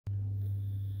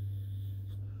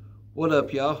What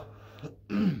up, y'all?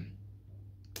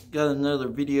 Got another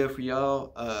video for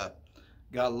y'all.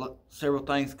 Got several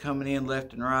things coming in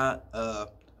left and right. I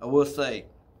will say,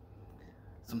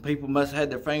 some people must have had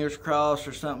their fingers crossed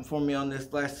or something for me on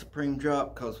this last Supreme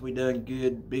drop, because we done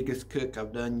good. Biggest cook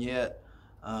I've done yet.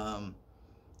 I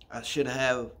should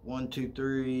have 1, 2,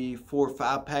 3, 4,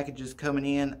 5 packages coming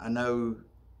in. I know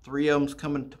 3 of them's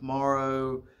coming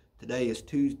tomorrow. Today is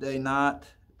Tuesday night.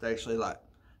 It's actually like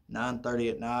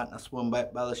 9:30 at night. I swung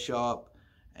back by the shop,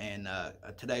 and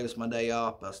today was my day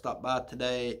off. I stopped by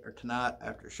tonight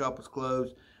after the shop was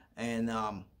closed, and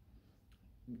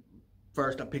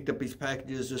first I picked up these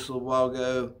packages just a little while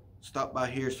ago. Stopped by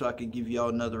here so I could give y'all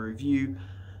another review.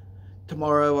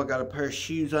 Tomorrow I got a pair of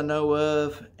shoes I know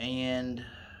of, and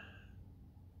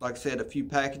like I said, a few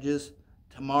packages.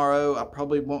 Tomorrow I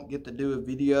probably won't get to do a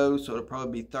video, so it'll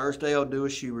probably be Thursday I'll do a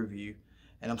shoe review.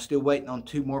 And I'm still waiting on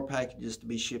 2 more packages to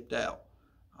be shipped out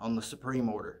on the Supreme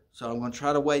order. So I'm going to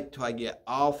try to wait till I get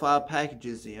all 5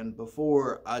 packages in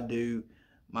before I do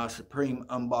my Supreme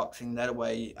unboxing. That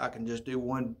way I can just do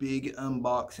one big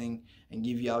unboxing and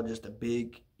give y'all just a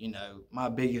big, my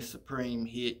biggest Supreme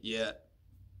hit yet.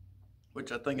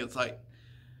 Which I think it's like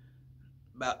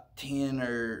about 10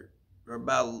 or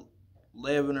about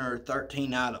 11 or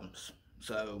 13 items.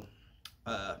 So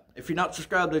if you're not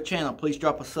subscribed to the channel, please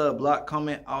drop a sub, like,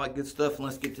 comment, all that good stuff, and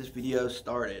let's get this video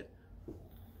started.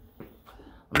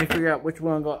 Let me figure out which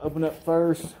one I'm going to open up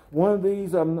first. One of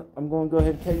these I'm going to go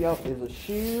ahead and tell y'all is a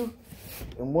shoe,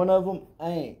 and one of them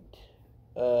ain't.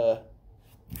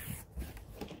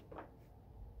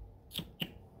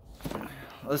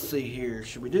 Let's see here.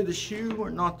 Should we do the shoe or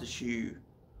not the shoe?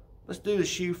 Let's do the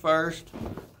shoe first.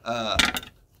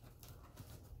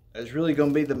 It's really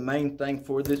going to be the main thing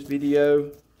for this video.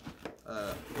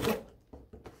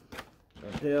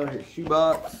 Here's shoe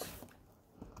box.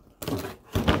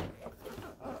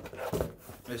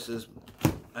 This is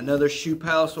another Shoe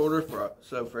Palace order.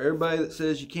 So for everybody that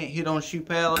says you can't hit on Shoe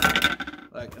Palace,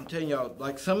 like I'm telling y'all,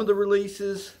 like some of the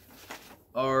releases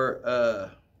are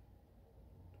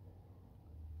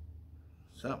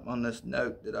something on this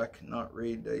note that I cannot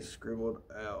read. They scribbled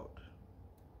out.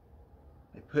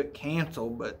 They put cancel,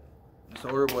 but this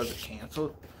order wasn't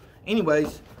canceled.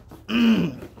 Anyways,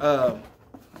 I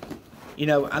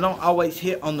don't always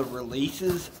hit on the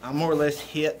releases. I more or less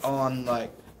hit on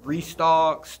like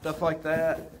restocks, stuff like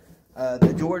that.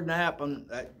 The Jordan app on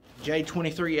that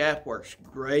J23 app works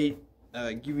great,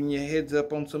 giving you a heads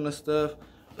up on some of the stuff.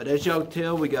 But as y'all can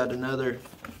tell, we got another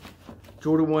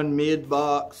Jordan 1 mid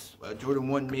box, Jordan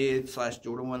 1 mid /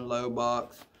 Jordan 1 low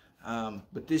box.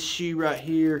 But this shoe right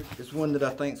here is one that I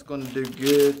think is going to do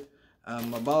good.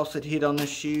 My boss had hit on this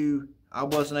shoe. I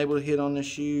wasn't able to hit on this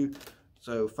shoe.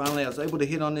 So finally I was able to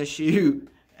hit on this shoe.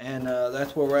 And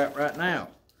that's where we're at right now.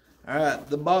 Alright,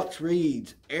 the box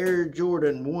reads Air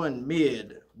Jordan 1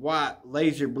 mid, white,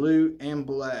 laser blue, and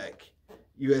black.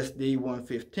 USD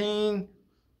 115,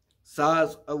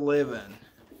 size 11.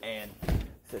 And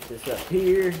set this up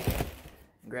here.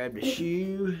 Grab the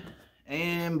shoe.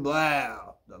 And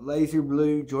blow. The laser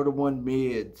blue Jordan 1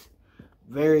 mids.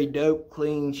 Very dope,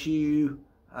 clean shoe.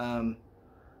 I'm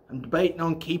debating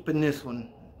on keeping this one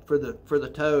for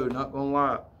the toe, not gonna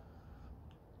lie.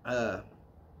 I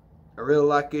really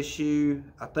like this shoe.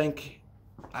 I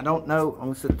don't know, I'm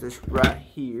gonna set this right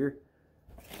here.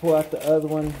 Pull out the other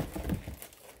one.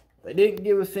 They didn't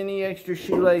give us any extra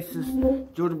shoelaces.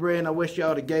 Jordan brand, I wish y'all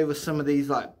would have gave us some of these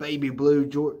like baby blue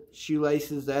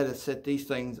shoelaces. That would set these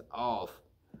things off.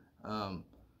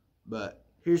 But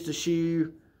here's the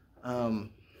shoe.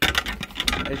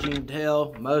 As you can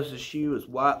tell, most of the shoe is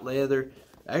white leather.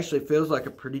 It actually feels like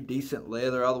a pretty decent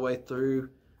leather all the way through.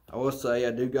 I will say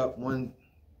I do got one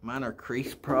minor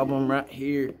crease problem right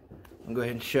here. I'm gonna go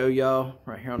ahead and show y'all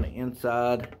right here on the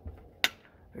inside.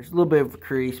 There's a little bit of a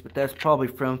crease, but that's probably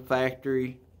from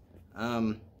factory.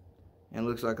 And it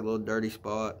looks like a little dirty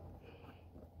spot.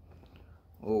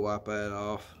 We'll wipe that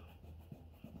off.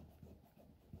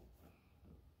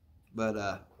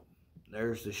 But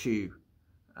there's the shoe.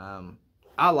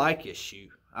 I like this shoe.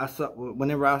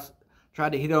 Whenever I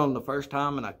tried to hit it on the first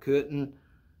time and I couldn't,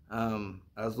 I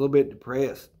was a little bit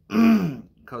depressed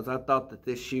because I thought that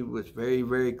this shoe was very,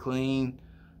 very clean.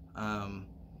 And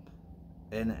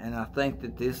I think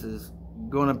that this is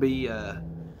going to be a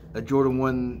Jordan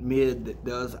 1 mid that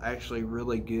does actually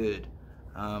really good.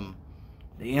 The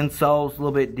insole's a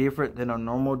little bit different than our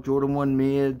normal Jordan 1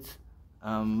 mids.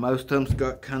 Most of them's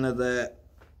got kind of that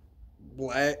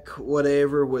black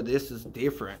whatever, where this is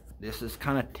different. This is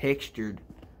kind of textured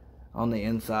on the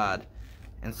inside,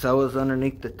 and so is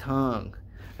underneath the tongue.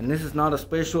 And this is not a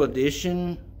special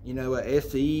edition, you know, a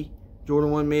SE.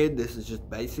 Jordan 1 mid. This is just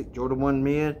basic Jordan 1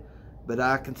 mid. But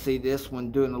I can see this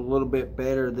one doing a little bit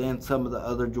better than some of the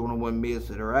other Jordan 1 mids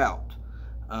that are out.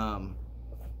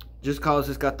 Just because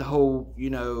it's got the whole,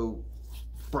 you know,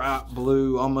 bright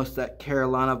blue, almost that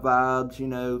Carolina vibes, you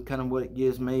know, kind of what it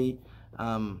gives me.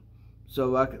 So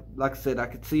like I said, I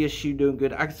could see a shoe doing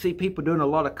good. I could see people doing a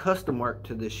lot of custom work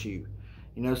to this shoe.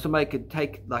 You know, somebody could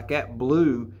take like that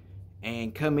blue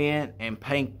and come in and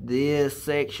paint this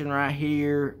section right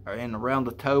here and around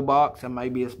the toe box and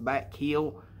maybe its back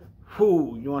heel.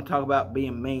 Whew, you want to talk about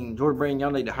being mean. Jordan Brand,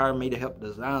 y'all need to hire me to help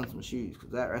design some shoes, because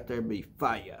that right there be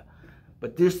fire.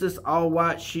 But this all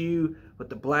white shoe with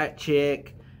the black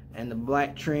check and the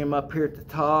black trim up here at the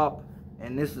top.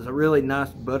 And this is a really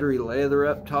nice buttery leather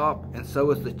up top, and so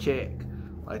is the check.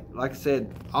 Like I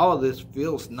said, all of this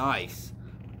feels nice.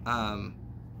 You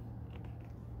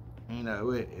know,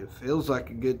 it feels like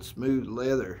a good smooth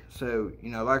leather. So,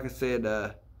 you know, like I said,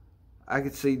 I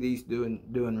could see these doing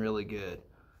really good.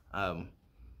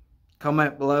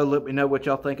 Comment below, let me know what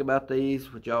y'all think about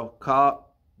these. Would y'all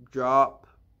cop, drop,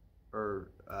 or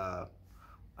I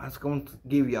was going to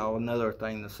give y'all another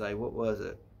thing to say. What was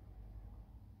it?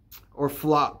 Or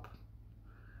flop.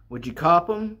 Would you cop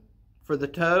them for the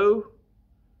toe?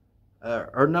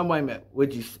 Or no, wait a minute.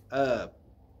 Would you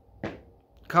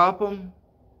cop them?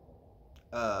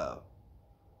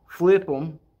 Flip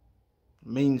them,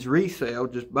 means resale,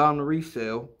 just buy them to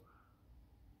resell.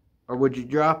 Or would you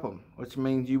drop them, which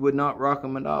means you would not rock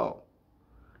them at all?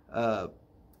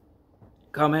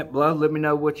 Comment below, let me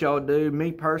know what y'all do.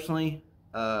 Me personally,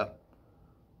 I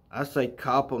say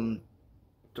cop them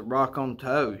to rock on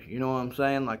toe. You know what I'm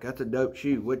saying? Like, that's a dope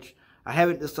shoe, which I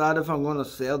haven't decided if I'm going to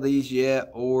sell these yet,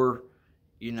 or,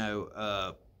 you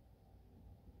know,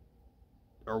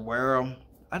 or wear them.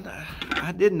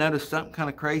 I did notice something kind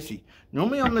of crazy.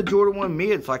 Normally on the Jordan 1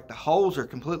 mids, like, the holes are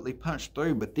completely punched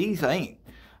through, but these ain't.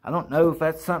 I don't know if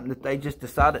that's something that they just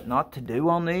decided not to do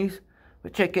on these,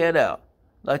 but check that out.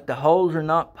 Like, the holes are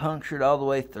not punctured all the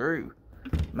way through.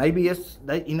 Maybe it's,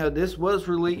 you know, this was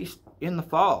released in the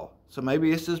fall, so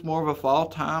maybe this is more of a fall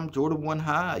time Jordan 1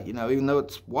 high, you know, even though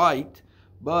it's white,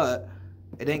 but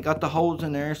it ain't got the holes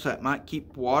in there, so it might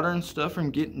keep water and stuff from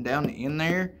getting down in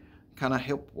there, kind of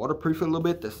help waterproof it a little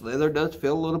bit. This leather does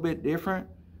feel a little bit different,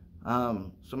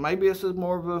 so maybe this is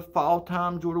more of a fall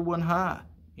time Jordan 1 high,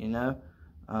 you know.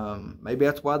 Maybe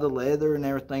that's why the leather and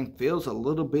everything feels a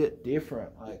little bit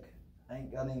different. Like, I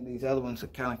ain't got any of these other ones to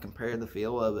kind of compare the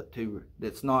feel of it to.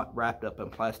 It's not wrapped up in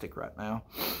plastic right now.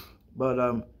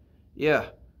 But, yeah,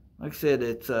 like I said,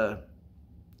 it's, I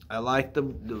like the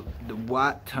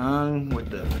white tongue with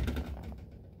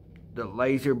the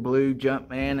laser blue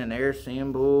Jumpman and air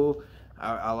symbol.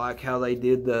 I like how they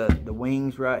did the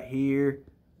wings right here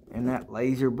and that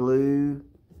laser blue.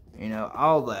 You know,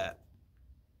 all that.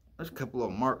 There's a couple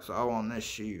of marks all on this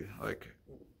shoe. Like,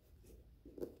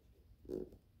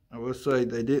 I will say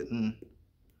they didn't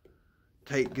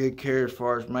take good care as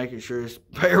far as making sure this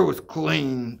pair was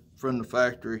clean from the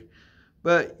factory.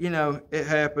 But, you know, it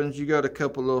happens. You got a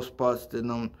couple little spots in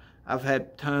them. I've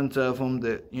had tons of them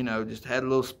that, you know, just had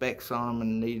little specks on them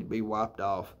and need to be wiped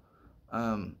off.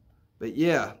 But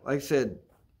yeah, like I said,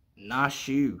 nice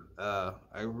shoe.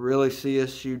 I really see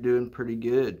this shoe doing pretty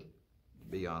good, to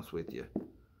be honest with you.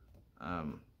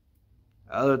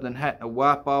 Other than having to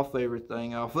wipe off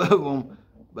everything off of them,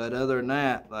 but other than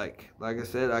that, like I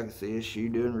said, I can see his shoe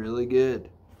doing really good.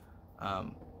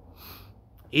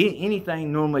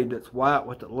 Anything normally that's white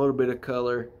with a little bit of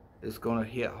color is going to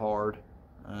hit hard.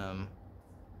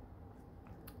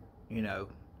 You know,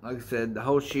 like I said, the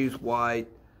whole shoe's white,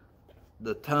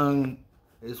 the tongue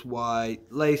is white,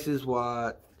 lace is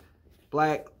white,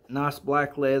 black, nice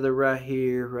black leather right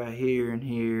here, and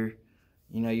here.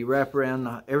 You know, you wrap around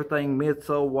everything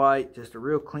midsole white, just a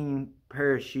real clean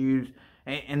pair of shoes.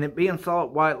 And it being solid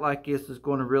white like this is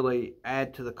going to really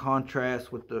add to the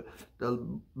contrast with the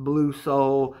blue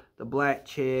sole, the black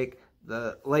check,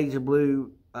 the laser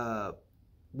blue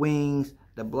wings,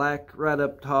 the black right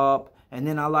up top. And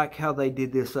then I like how they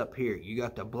did this up here. You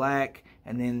got the black,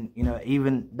 and then, you know,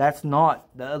 even that's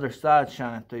not the other side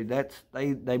shining through. That's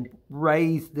they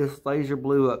raised this laser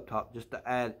blue up top just to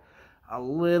add a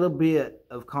little bit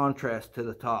of contrast to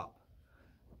the top.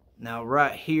 Now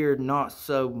right here, not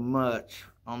so much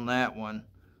on that one,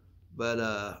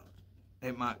 but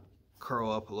it might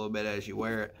curl up a little bit as you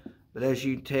wear it. But as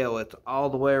you can tell, it's all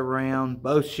the way around.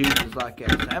 Both shoes is like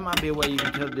that. So that might be a way you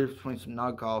can tell the difference between some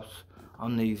knockoffs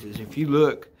on these. Is if you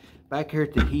look back here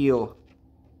at the heel,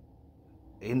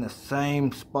 in the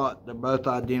same spot, they're both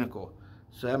identical.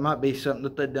 So that might be something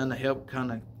that they've done to help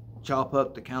kind of chop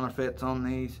up the counterfeits on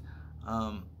these.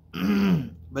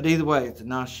 But either way, it's a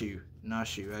nice shoe. Nice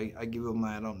shoe. I give them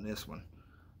that on this one.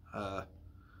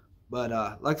 But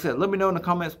like I said, let me know in the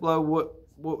comments below what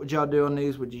would y'all do on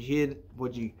these. Would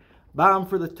you buy them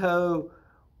for the toe?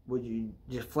 Would you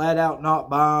just flat out not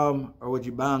buy them, or would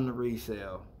you buy them to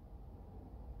resell?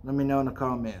 Let me know in the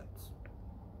comments.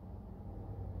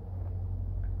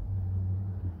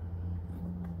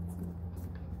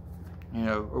 You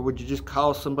know, or would you just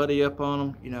call somebody up on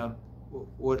them? You know,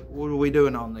 what are we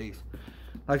doing on these?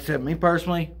 Like I said, me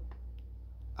personally,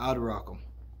 I'd rock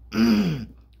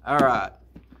them. All right.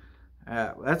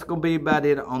 Well, that's going to be about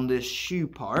it on this shoe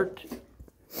part.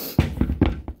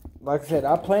 Like I said,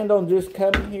 I planned on just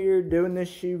coming here, doing this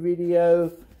shoe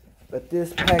video. But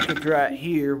this package right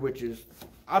here, which is,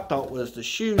 I thought was the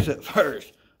shoes at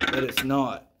first, but it's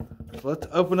not. So let's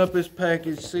open up this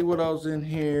package, see what all's in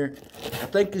here. I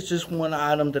think it's just one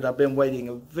item that I've been waiting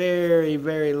a very,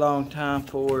 very long time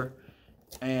for.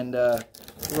 And we're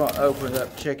going to open it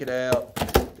up, check it out.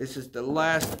 This is the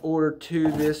last order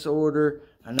to this order.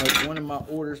 I know one of my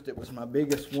orders that was my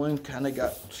biggest one kind of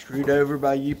got screwed over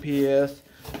by UPS.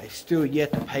 They still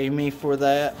yet to pay me for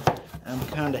that. I'm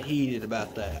kind of heated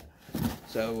about that.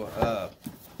 So,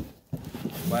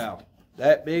 wow.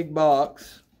 That big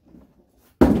box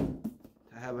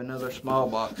to have another small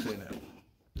box in it.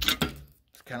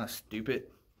 It's kind of stupid.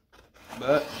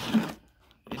 But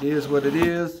it is what it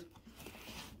is.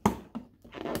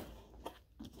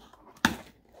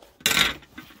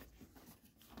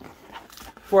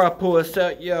 Before I pull this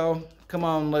out, y'all, come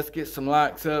on, let's get some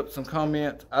likes up, some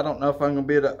comments. I don't know if I'm going to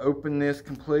be able to open this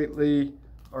completely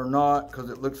or not, because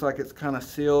it looks like it's kind of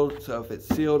sealed. So if it's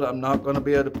sealed, I'm not going to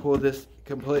be able to pull this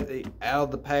completely out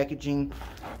of the packaging.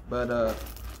 But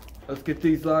let's get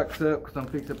these likes up, because I'm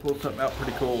fixing to pull something out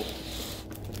pretty cool.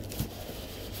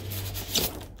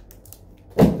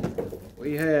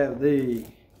 We have the,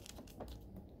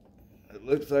 it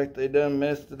looks like they done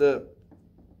messed it up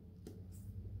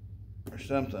or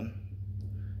something.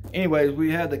 Anyways,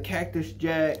 we have the Cactus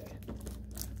Jack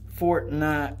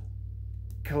Fortnite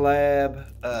collab,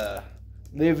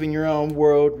 live in your own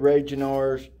world, raging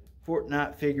ours,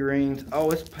 Fortnite figurines. Oh,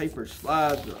 it's paper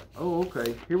slides. Oh,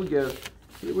 okay. Here we go.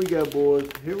 Here we go, boys.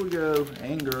 Here we go,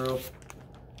 and girls.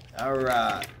 All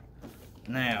right.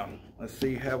 Now, let's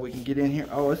see how we can get in here.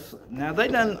 Oh, it's, now they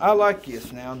done, I like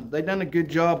this now. They done a good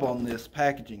job on this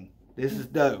packaging. This is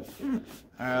dope.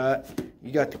 All right.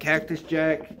 You got the Cactus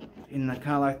Jack in the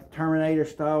kind of like the Terminator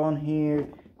style on here.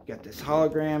 You got this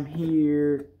hologram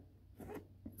here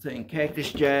saying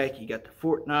Cactus Jack. You got the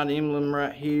Fortnite emblem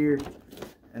right here.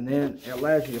 And then it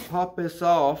allows you to pop this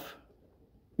off.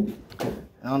 And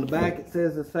on the back it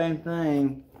says the same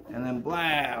thing. And then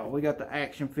blah, we got the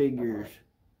action figures.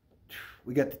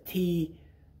 We got the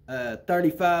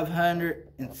T3500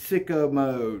 in sicko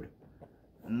mode.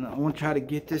 And I want to try to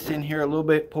get this in here a little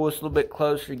bit, pull this a little bit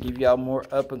closer, give y'all more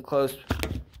up and close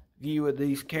view of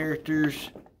these characters.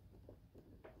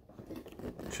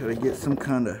 Try to get some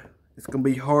kind of, it's going to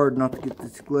be hard not to get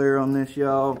this glare on this,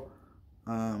 y'all.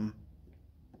 Let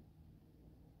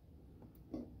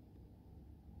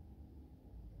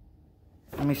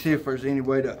me see if there's any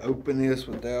way to open this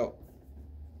without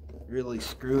really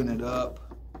screwing it up.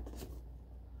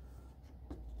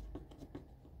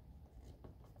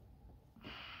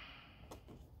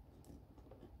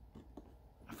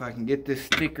 If I can get this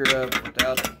sticker up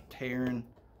without it tearing,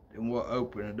 then we'll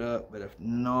open it up. But if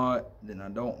not, then I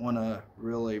don't want to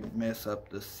really mess up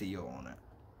the seal on it.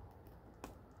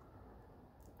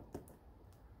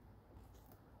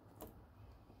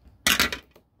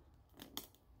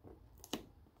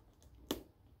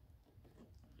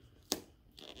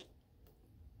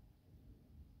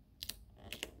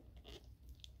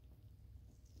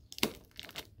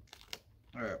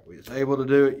 Alright, we was able to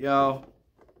do it, y'all.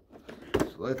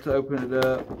 So let's open it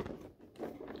up.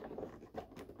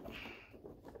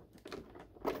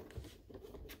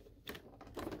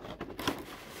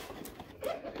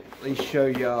 At least show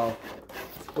y'all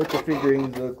what the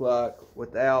figurines look like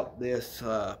without this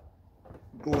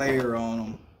glare on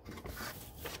them.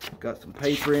 Got some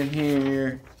paper in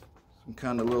here, some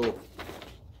kind of little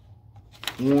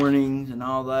warnings and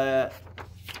all that,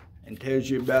 and tells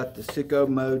you about the sicko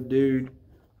mode dude.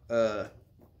 Alright,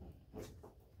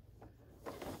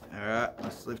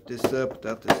 let's lift this up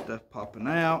without this stuff popping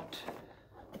out.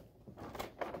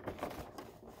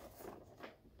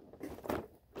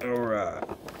 Alright,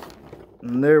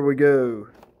 and there we go.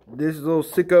 This little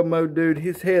sicko mode dude,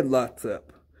 his head lights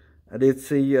up. I did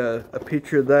see a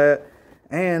picture of that.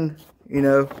 And, you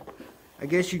know, I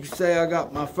guess you could say I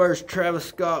got my first Travis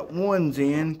Scott ones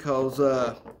in, because,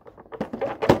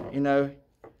 you know,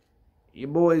 your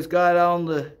boy's got on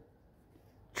the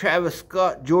Travis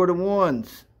Scott Jordan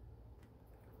 1s,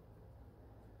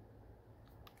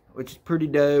 which is pretty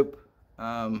dope.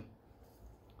 You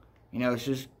know, it's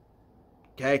just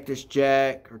Cactus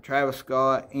Jack or Travis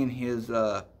Scott in his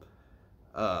like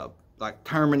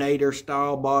Terminator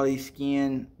style body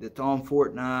skin that's on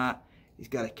Fortnite. He's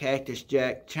got a Cactus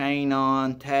Jack chain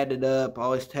on, tatted up,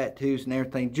 all his tattoos and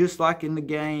everything, just like in the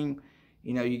game.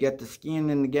 You know, you got the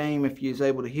skin in the game if you was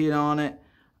able to hit on it.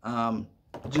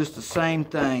 Just the same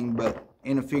thing, but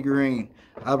in a figurine.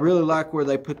 I really like where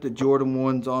they put the Jordan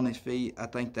 1s on his feet. I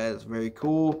think that is very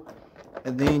cool.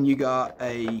 And then you got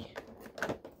a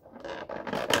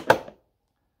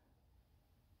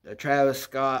Travis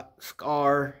Scott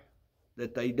scar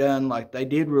that they done. Like, they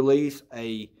did release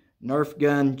a Nerf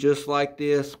gun just like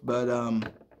this, but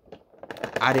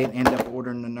I didn't end up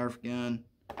ordering the Nerf gun.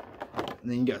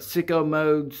 And then you got Sicko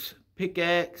Mode's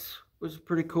pickaxe, which is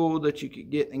pretty cool that you could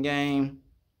get in the game.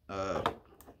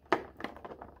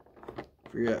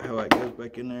 Figure out how it goes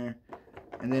back in there.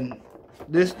 And then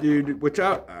this dude, which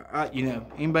I you know,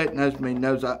 anybody that knows me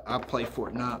knows I play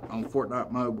Fortnite on Fortnite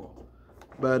Mobile.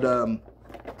 But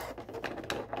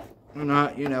you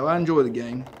know, I enjoy the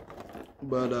game.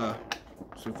 But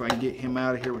so if I can get him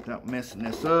out of here without messing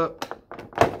this up.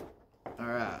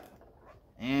 Alright.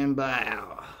 And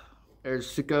bow. There's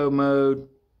Sicko Mode.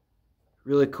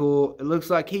 Really cool. It looks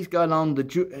like he's got on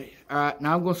the... Alright,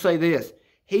 now I'm going to say this.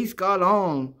 He's got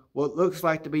on what looks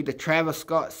like to be the Travis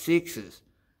Scott 6s.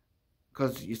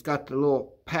 Because he's got the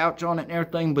little pouch on it and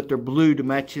everything, but they're blue to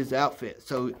match his outfit.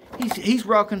 So he's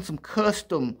rocking some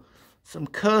customs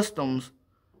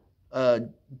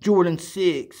Jordan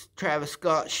 6 Travis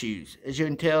Scott shoes. As you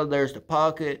can tell, there's the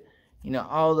pocket, you know,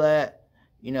 all that,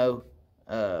 you know,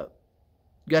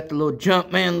 got the little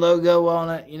Jumpman logo on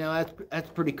it. You know, that's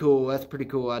pretty cool. That's pretty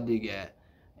cool. I dig that.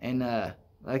 And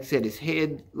like I said, his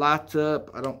head lights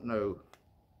up. I don't know.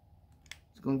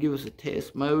 It's gonna give us a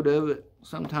test mode of it.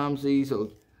 Sometimes these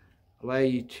will allow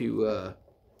you to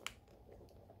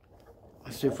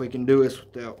let's see if we can do this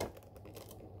without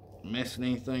messing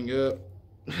anything up.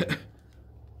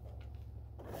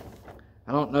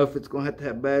 I don't know if it's gonna have to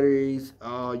have batteries.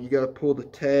 You gotta pull the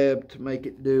tab to make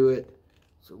it do it.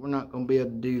 So we're not going to be able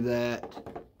to do that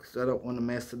because I don't want to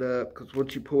mess it up. Because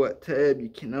once you pull that tab, you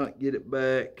cannot get it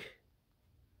back.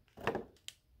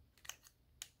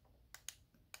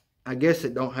 I guess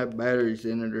it don't have batteries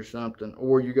in it or something.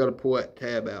 Or you got to pull that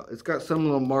tab out. It's got some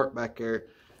little mark back there.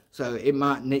 So it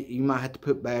might you might have to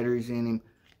put batteries in him.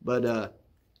 But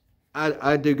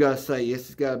I do got to say, this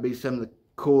has got to be some of the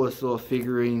coolest little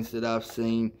figurines that I've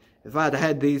seen. If I'd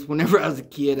had these whenever I was a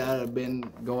kid, I'd have been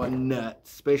going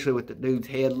nuts. Especially with the dude's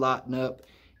head lighting up.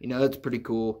 You know, that's pretty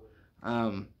cool.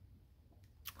 I'm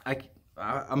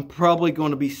probably going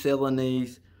to be selling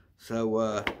these. So,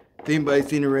 if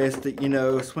anybody's interested, you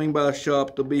know, swing by the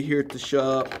shop. They'll be here at the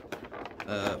shop.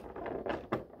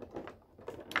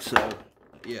 So,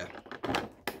 yeah.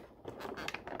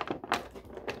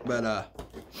 But,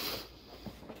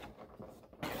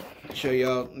 show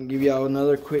y'all, give y'all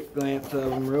another quick glance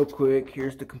of them real quick.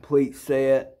 Here's the complete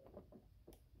set.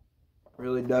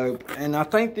 Really dope. And I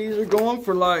think these are going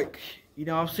for like, you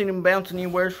know, I've seen them bouncing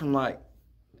anywhere from like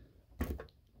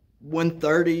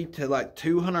 $130 to like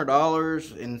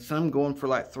 $200, and some going for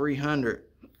like $300.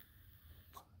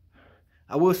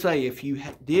 I will say, if you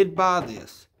did buy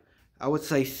this, I would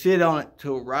say sit on it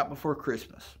till right before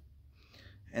Christmas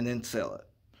and then sell it.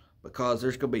 Because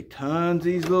there's going to be tons of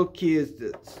these little kids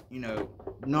that's, you know,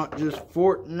 not just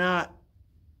Fortnite,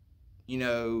 you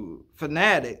know,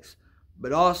 fanatics,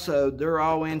 but also they're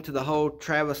all into the whole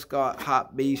Travis Scott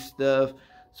Hot Beast stuff.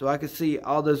 So I could see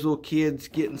all those little kids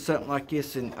getting something like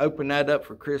this and open that up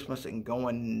for Christmas and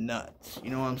going nuts. You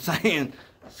know what I'm saying?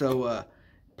 So,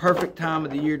 perfect time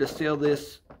of the year to sell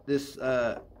this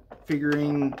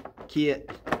figurine kit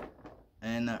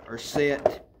and or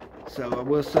set. So I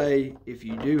will say, if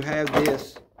you do have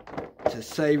this, to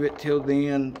save it till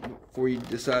then before you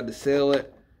decide to sell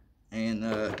it and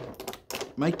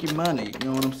make your money. You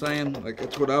know what I'm saying? Like,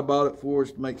 that's what I bought it for,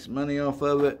 is to make some money off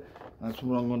of it. That's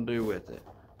what I'm going to do with it.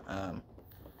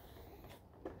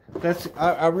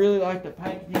 I really like the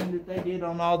painting that they did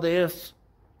on all this,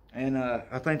 and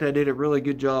I think they did a really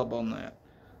good job on that.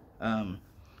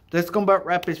 That's going to about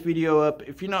wrap this video up.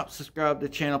 If you're not subscribed to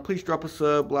the channel, please drop a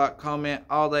sub, like, comment,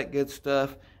 all that good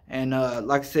stuff. And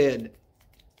like I said,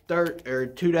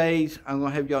 2 days, I'm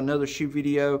going to have y'all another shoe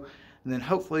video. And then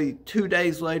hopefully 2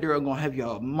 days later, I'm going to have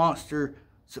y'all a Monster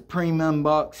Supreme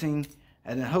unboxing.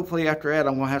 And then hopefully after that,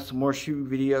 I'm going to have some more shoe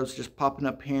videos just popping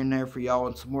up here and there for y'all,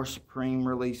 and some more Supreme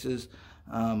releases.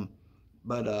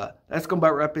 But that's gonna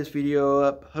about wrap this video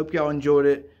up. Hope y'all enjoyed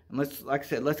it. And like I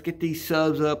said, let's get these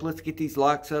subs up. Let's get these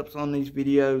likes up on these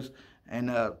videos.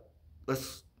 And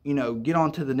let's, get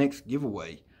on to the next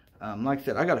giveaway. Like I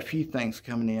said, I got a few things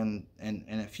coming in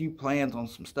and a few plans on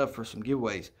some stuff for some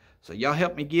giveaways. So y'all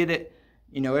help me get it,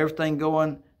 everything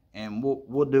going, and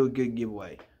we'll do a good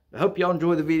giveaway. I hope y'all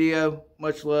enjoy the video.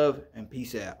 Much love and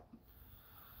peace out.